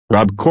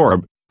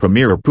RubCorb,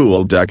 premier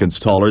pool deck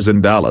installers in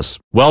Dallas.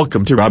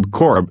 Welcome to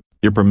RubCorb,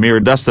 your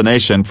premier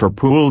destination for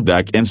pool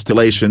deck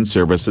installation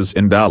services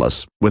in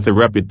Dallas. With a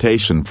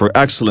reputation for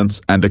excellence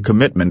and a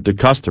commitment to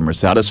customer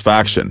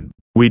satisfaction,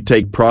 we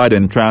take pride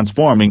in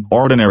transforming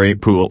ordinary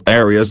pool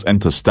areas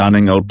into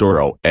stunning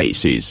outdoor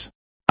oases.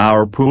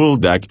 Our pool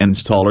deck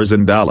installers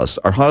in Dallas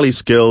are highly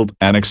skilled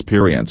and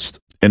experienced,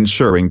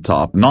 ensuring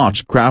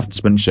top-notch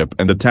craftsmanship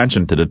and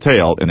attention to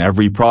detail in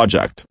every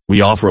project.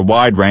 We offer a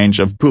wide range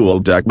of pool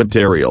deck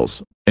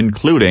materials,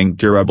 including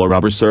durable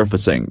rubber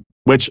surfacing,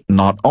 which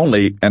not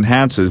only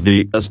enhances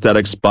the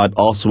aesthetics but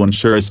also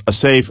ensures a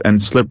safe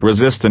and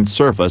slip-resistant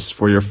surface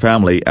for your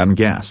family and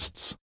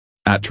guests.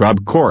 At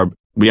RubCorb,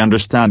 we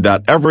understand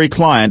that every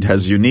client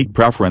has unique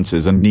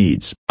preferences and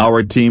needs.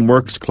 Our team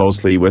works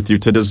closely with you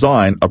to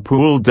design a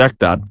pool deck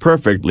that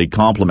perfectly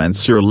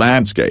complements your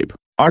landscape,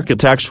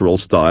 architectural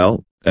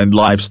style, and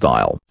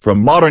lifestyle.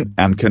 From modern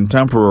and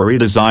contemporary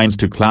designs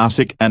to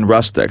classic and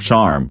rustic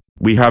charm,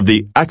 we have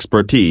the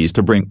expertise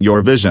to bring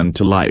your vision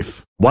to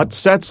life. What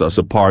sets us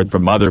apart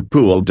from other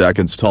pool deck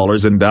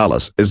installers in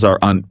Dallas is our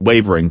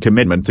unwavering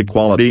commitment to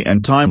quality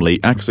and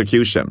timely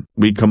execution.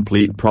 We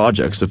complete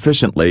projects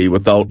efficiently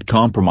without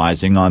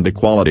compromising on the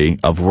quality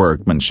of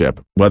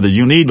workmanship. Whether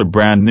you need a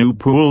brand new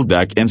pool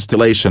deck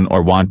installation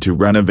or want to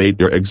renovate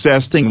your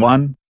existing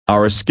one,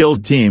 our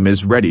skilled team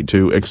is ready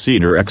to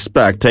exceed your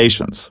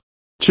expectations.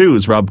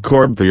 Choose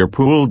RubCorb for your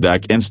pool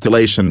deck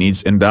installation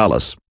needs in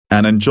Dallas,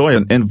 and enjoy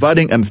an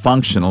inviting and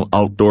functional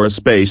outdoor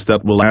space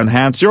that will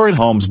enhance your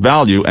home's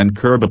value and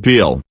curb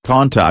appeal.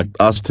 Contact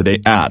us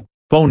today at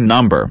phone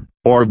number,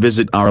 or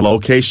visit our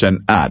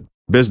location at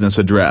business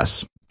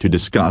address, to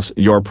discuss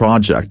your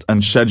project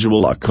and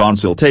schedule a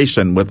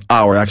consultation with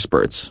our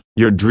experts.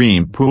 Your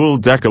dream pool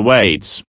deck awaits.